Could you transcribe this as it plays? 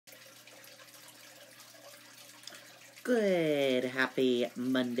Good, happy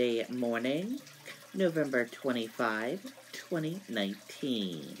Monday morning, November 25,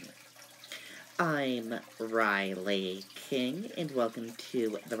 2019. I'm Riley King, and welcome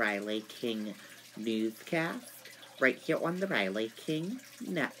to the Riley King Newscast, right here on the Riley King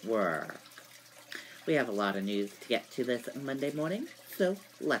Network. We have a lot of news to get to this Monday morning, so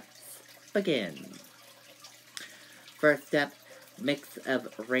let's begin. First up, mix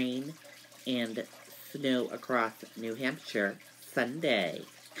of rain and snow across New Hampshire Sunday.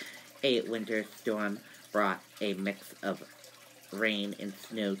 A winter storm brought a mix of rain and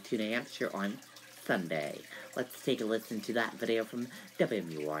snow to New Hampshire on Sunday. Let's take a listen to that video from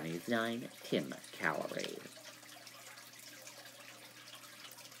WMUR News 9, Tim Calorie.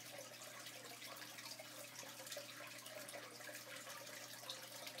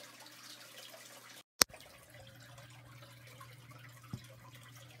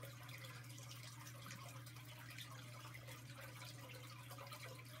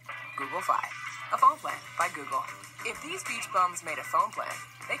 Google Fi, a phone plan by Google. If these beach bums made a phone plan,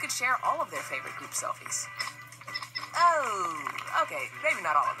 they could share all of their favorite group selfies. Oh, okay, maybe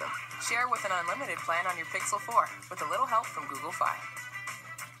not all of them. Share with an unlimited plan on your Pixel 4 with a little help from Google Fi.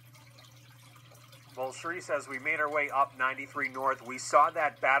 Well, Cherie says we made our way up 93 North. We saw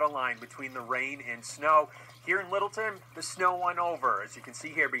that battle line between the rain and snow. Here in Littleton, the snow won over. As you can see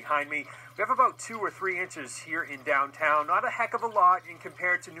here behind me, we have about 2 or 3 inches here in downtown. Not a heck of a lot in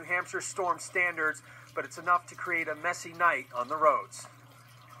compared to New Hampshire storm standards, but it's enough to create a messy night on the roads.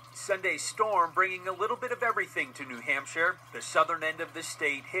 Sunday's storm bringing a little bit of everything to New Hampshire. The southern end of the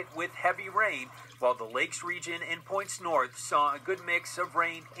state hit with heavy rain, while the Lakes region and points north saw a good mix of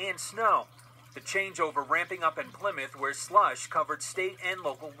rain and snow. The changeover ramping up in Plymouth, where slush covered state and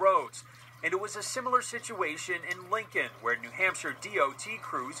local roads. And it was a similar situation in Lincoln, where New Hampshire DOT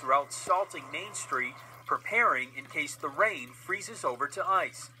crews were out salting Main Street, preparing in case the rain freezes over to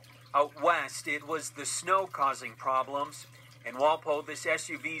ice. Out west, it was the snow causing problems. In Walpole, this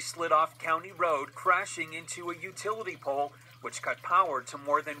SUV slid off County Road, crashing into a utility pole, which cut power to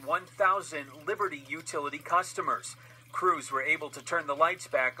more than 1,000 Liberty utility customers. Crews were able to turn the lights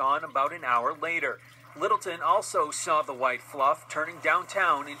back on about an hour later. Littleton also saw the white fluff turning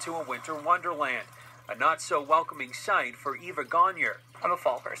downtown into a winter wonderland. A not-so-welcoming sight for Eva Gagne. I'm a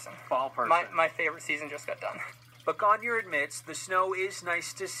fall person. My favorite season just got done. But Gagne admits the snow is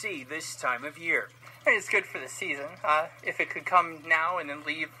nice to see this time of year. It's good for the season. If it could come now and then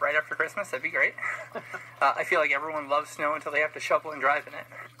leave right after Christmas, that'd be great. I feel like everyone loves snow until they have to shovel and drive in it.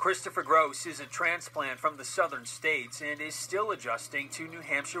 Christopher Gross is a transplant from the southern states and is still adjusting to New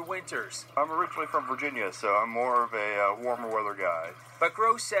Hampshire winters. I'm originally from Virginia, so I'm more of a warmer weather guy. But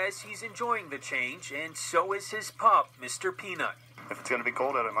Gross says he's enjoying the change, and so is his pup, Mr. Peanut. If it's going to be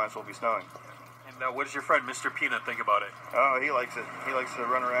cold out, it might as well be snowing. And what does your friend Mr. Peanut think about it? Oh, he likes it. He likes to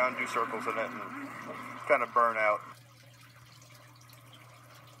run around, do circles in it, and kind of burn out.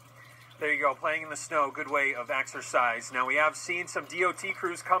 There you go, playing in the snow, good way of exercise. Now we have seen some DOT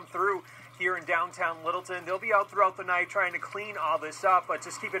crews come through here in downtown Littleton. They'll be out throughout the night trying to clean all this up, but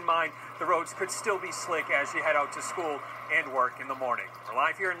just keep in mind the roads could still be slick as you head out to school and work in the morning. We're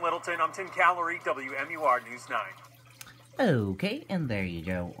live here in Littleton. I'm Tim Calorie, WMUR News 9. Okay, and there you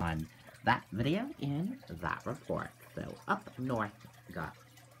go on that video and that report. So up north got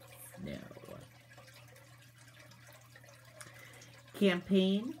snow.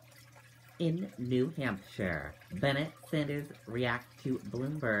 Campaign in New Hampshire. Bennett Sanders react to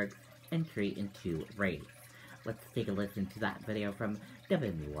Bloomberg's entry into race. Let's take a listen to that video from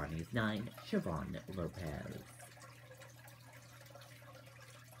WMUR News 9, Siobhan Lopez.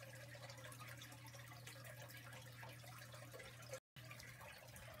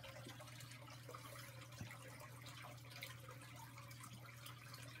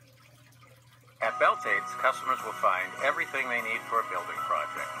 At Beltates, customers will find everything they need for a building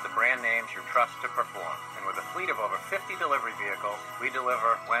project. The brand names you trust to perform. And with a fleet of over 50 delivery vehicles, we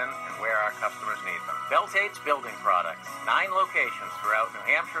deliver when and where our customers need them. Beltates Building Products. 9 locations throughout New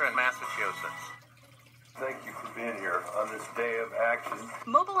Hampshire and Massachusetts. Thank you for being here on this day of action.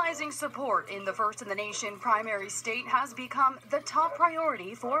 Mobilizing support in the first-in-the-nation primary state has become the top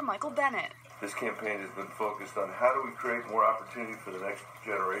priority for Michael Bennett. This campaign has been focused on how do we create more opportunity for the next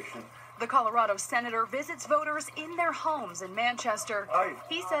generation. The Colorado senator visits voters in their homes in Manchester.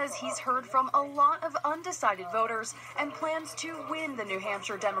 He says he's heard from a lot of undecided voters and plans to win the New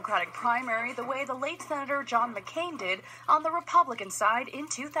Hampshire Democratic primary the way the late Senator John McCain did on the Republican side in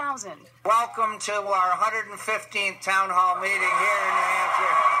 2000. Welcome to our 115th town hall meeting here in New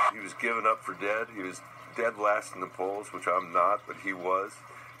Hampshire. He was given up for dead. He was dead last in the polls, which I'm not, but he was.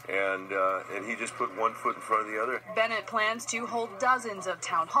 and he just put one foot in front of the other. Bennett plans to hold dozens of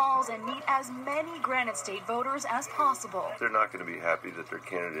town halls and meet as many Granite State voters as possible. They're not going to be happy that they're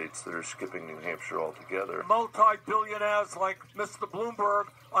candidates that are skipping New Hampshire altogether. Multi-billionaires like Mr. Bloomberg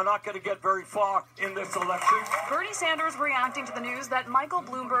are not going to get very far in this election. Bernie Sanders, reacting to the news that Michael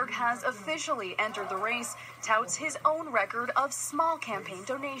Bloomberg has officially entered the race, touts his own record of small campaign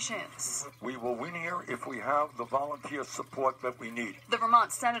donations. We will win here if we have the volunteer support that we need. The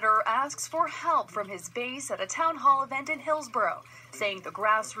Vermont senator asks for help from his base at a town hall event in Hillsborough, saying the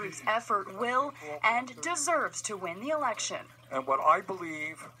grassroots effort will and deserves to win the election. And what I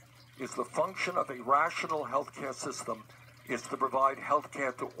believe is the function of a rational healthcare system is to provide health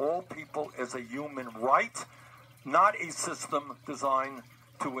care to all people as a human right, not a system designed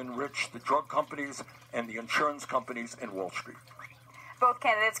to enrich the drug companies and the insurance companies in Wall Street. Both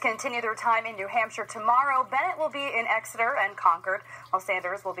candidates continue their time in New Hampshire tomorrow. Bennett will be in Exeter and Concord, while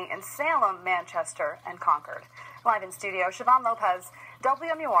Sanders will be in Salem, Manchester, and Concord. Live in studio, Siobhan Lopez,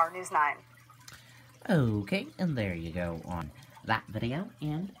 WMUR News 9. Okay, and there you go on that video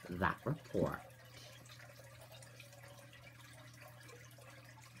and that report.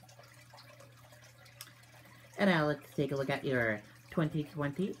 And now let's take a look at your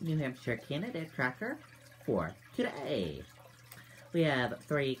 2020 New Hampshire candidate tracker for today. We have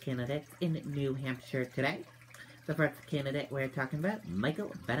 3 candidates in New Hampshire today. The first candidate we're talking about,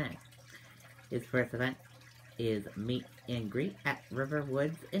 Michael Bennett. His first event is Meet and Greet at River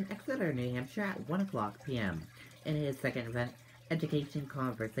Woods in Exeter, New Hampshire at 1 o'clock p.m. And his second event, Education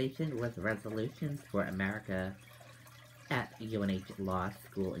Conversation with Resolutions for America at UNH Law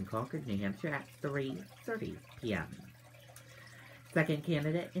School in Concord, New Hampshire at 3:30 p.m. Second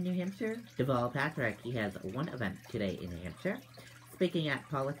candidate in New Hampshire, Deval Patrick. He has one event today in New Hampshire, speaking at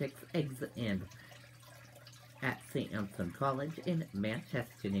Politics Eggs and at St. Anselm College in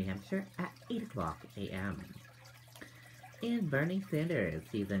Manchester, New Hampshire at 8 o'clock a.m. And Bernie Sanders,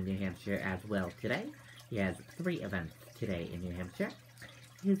 he's in New Hampshire as well today. He has 3 events today in New Hampshire.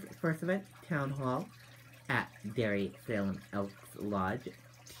 His first event, Town Hall, at Derry Salem Elks Lodge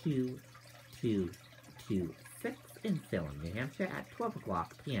 2226 in Salem, New Hampshire at 12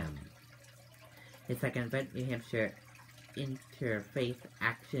 o'clock p.m. His second event, New Hampshire Interfaith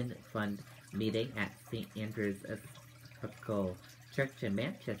Action Fund meeting at St. Andrew's Episcopal Church in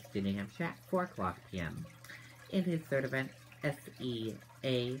Manchester, New Hampshire at 4 o'clock p.m. And his third event, SEA/SEIU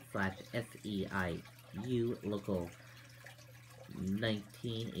Local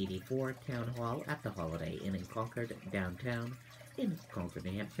 1984 Town Hall at the Holiday Inn in Concord, downtown in Concord,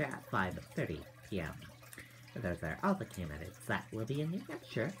 New Hampshire at 5:30 p.m. And those are all the candidates that will be in New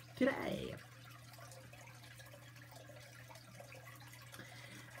Hampshire today.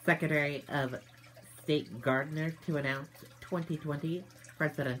 Secretary of State Gardner to announce 2020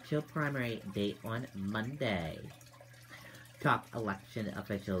 presidential primary date on Monday. Top election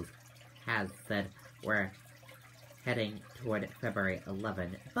officials has said we're heading toward February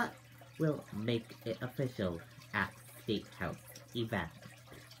 11, but will make it official at State House event.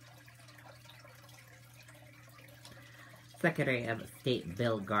 Secretary of State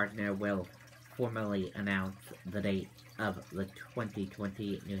Bill Gardner will formally announce the date of the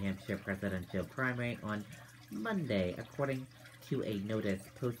 2020 New Hampshire presidential primary on Monday, according to a notice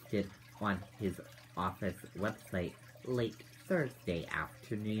posted on his office website late Thursday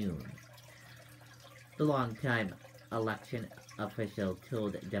afternoon. The longtime election official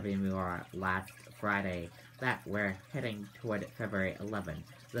told WMUR last Friday that we're heading toward February 11,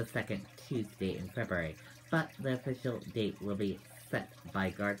 the second Tuesday in February, but the official date will be set by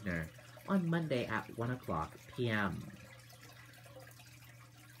Gardner on Monday at 1 o'clock p.m.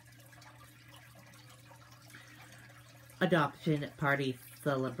 Adoption Party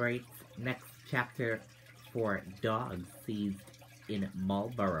celebrates next chapter for dogs seized in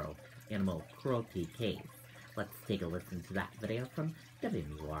Marlborough animal cruelty case. Let's take a listen to that video from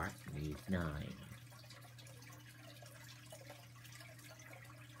WMUR News 9.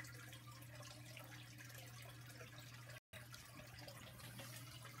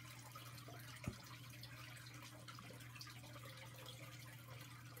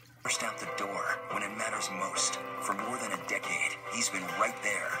 Pushed out the door when it matters most. For more than a decade, he's been right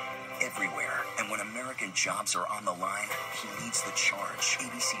there, everywhere. And when American jobs are on the line, he leads the charge.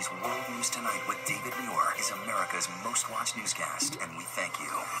 ABC's World News Tonight with David Muir is America's most watched newscast, and we thank you.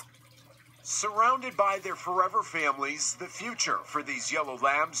 Surrounded by their forever families, the future for these yellow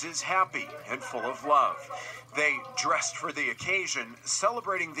labs is happy and full of love. They dressed for the occasion,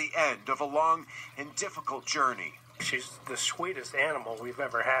 celebrating the end of a long and difficult journey. She's the sweetest animal we've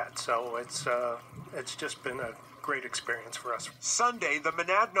ever had, so it's just been great experience for us. Sunday, the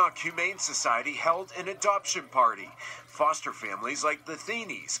Monadnock Humane Society held an adoption party. Foster families like the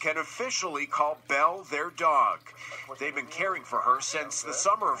Thienes can officially call Belle their dog. They've been caring for her since the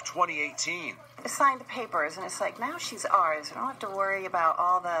summer of 2018. I signed the papers, and it's like, now she's ours. We don't have to worry about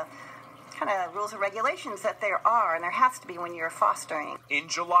all the kind of rules and regulations that there are, and there has to be when you're fostering. In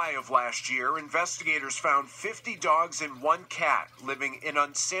July of last year, investigators found 50 dogs and 1 cat living in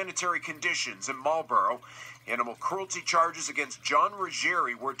unsanitary conditions in Marlborough. Animal cruelty charges against John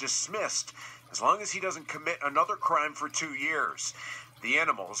Ruggieri were dismissed as long as he doesn't commit another crime for 2 years. The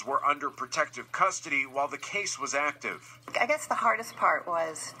animals were under protective custody while the case was active. I guess the hardest part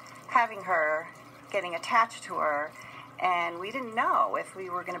was having her, getting attached to her, and we didn't know if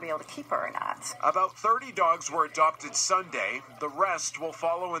we were going to be able to keep her or not. About 30 dogs were adopted Sunday. The rest will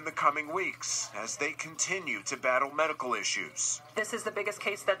follow in the coming weeks as they continue to battle medical issues. This is the biggest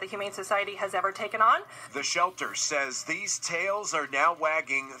case that the Humane Society has ever taken on. The shelter says these tails are now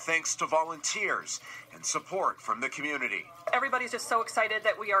wagging thanks to volunteers and support from the community. Everybody's just so excited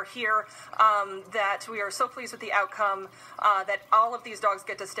that we are here, that we are so pleased with the outcome, that all of these dogs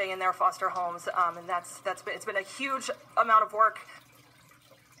get to stay in their foster homes, and it's been a huge amount of work.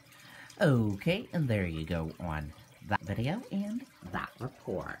 Okay, and there you go on that video and that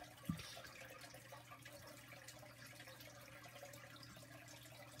report.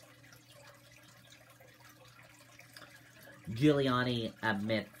 Giuliani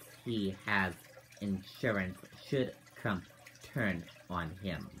admits he has insurance should Trump turn on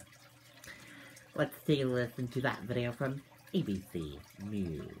him. Let's take a listen to that video from ABC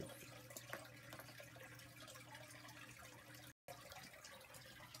News.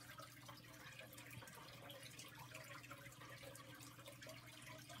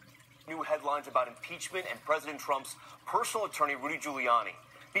 New headlines about impeachment and President Trump's personal attorney, Rudy Giuliani,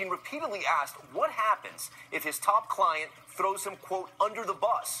 being repeatedly asked what happens if his top client throws him, quote, under the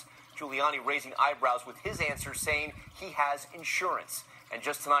bus. Giuliani raising eyebrows with his answer, saying he has insurance. And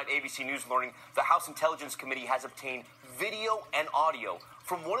just tonight, ABC News learning the House Intelligence Committee has obtained video and audio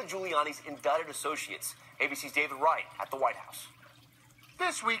from one of Giuliani's indicted associates. ABC's David Wright at the White House.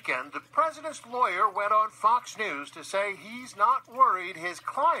 This weekend, the president's lawyer went on Fox News to say he's not worried his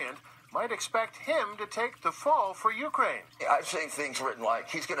client might expect him to take the fall for Ukraine. I've seen things written like,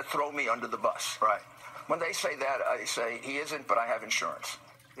 he's going to throw me under the bus. Right. When they say that, I say, he isn't, but I have insurance.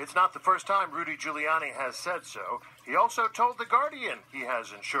 It's not the first time Rudy Giuliani has said so. He also told The Guardian he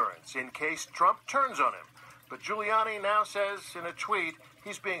has insurance in case Trump turns on him. But Giuliani now says in a tweet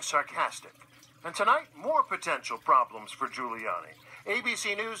he's being sarcastic. And tonight, more potential problems for Giuliani.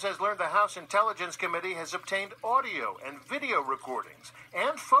 ABC News has learned the House Intelligence Committee has obtained audio and video recordings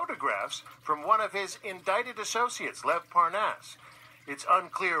and photographs from one of his indicted associates, Lev Parnas. It's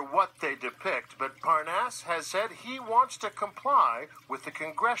unclear what they depict, but Parnas has said he wants to comply with the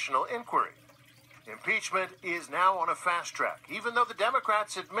congressional inquiry. Impeachment is now on a fast track, even though the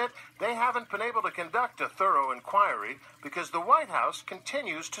Democrats admit they haven't been able to conduct a thorough inquiry because the White House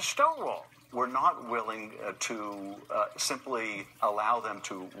continues to stonewall. We're not willing to simply allow them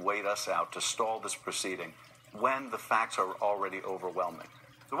to wait us out, to stall this proceeding, when the facts are already overwhelming.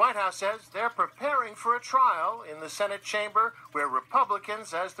 The White House says they're preparing for a trial in the Senate chamber where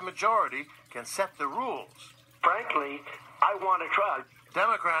Republicans, as the majority, can set the rules. Frankly, I want a trial.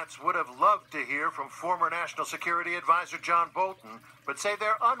 Democrats would have loved to hear from former National Security Advisor John Bolton, but say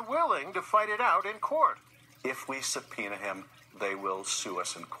they're unwilling to fight it out in court. If we subpoena him, they will sue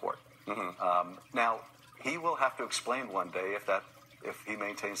us in court. Mm-hmm. Now, he will have to explain one day, if he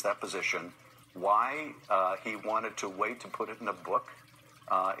maintains that position, why he wanted to wait to put it in a book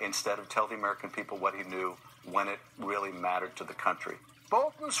instead of tell the American people what he knew when it really mattered to the country.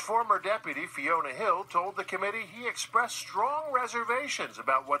 Bolton's former deputy, Fiona Hill, told the committee he expressed strong reservations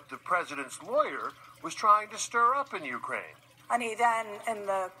about what the president's lawyer was trying to stir up in Ukraine. And he then, in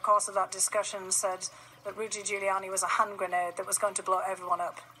the course of that discussion, said that Rudy Giuliani was a hand grenade that was going to blow everyone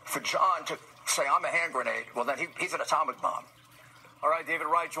up. For John to say I'm a hand grenade, well, then he's an atomic bomb. All right, David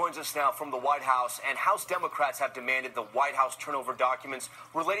Wright joins us now from the White House, and House Democrats have demanded the White House turn over documents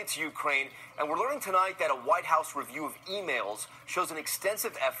related to Ukraine, and we're learning tonight that a White House review of emails shows an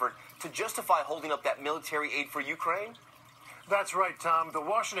extensive effort to justify holding up that military aid for Ukraine. That's right, Tom. The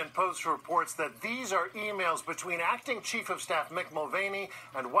Washington Post reports that these are emails between Acting Chief of Staff Mick Mulvaney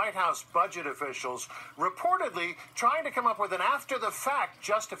and White House budget officials, reportedly trying to come up with an after-the-fact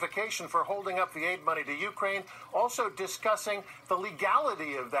justification for holding up the aid money to Ukraine, also discussing the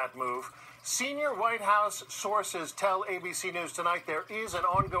legality of that move. Senior White House sources tell ABC News tonight there is an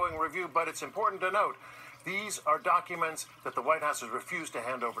ongoing review, but it's important to note these are documents that the White House has refused to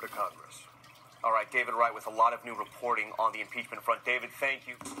hand over to Congress. All right, David Wright with a lot of new reporting on the impeachment front. David, thank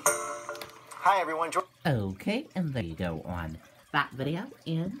you. Hi, everyone. Okay, and there you go on that video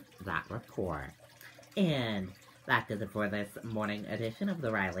and that report. And that does it for this morning edition of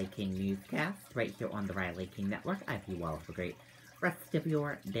the Riley King Newscast, right here on the Riley King Network. I hope you all have a great rest of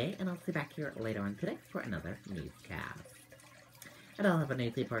your day, and I'll see you back here later on today for another newscast. And I'll have a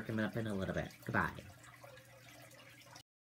news report coming up in a little bit. Goodbye.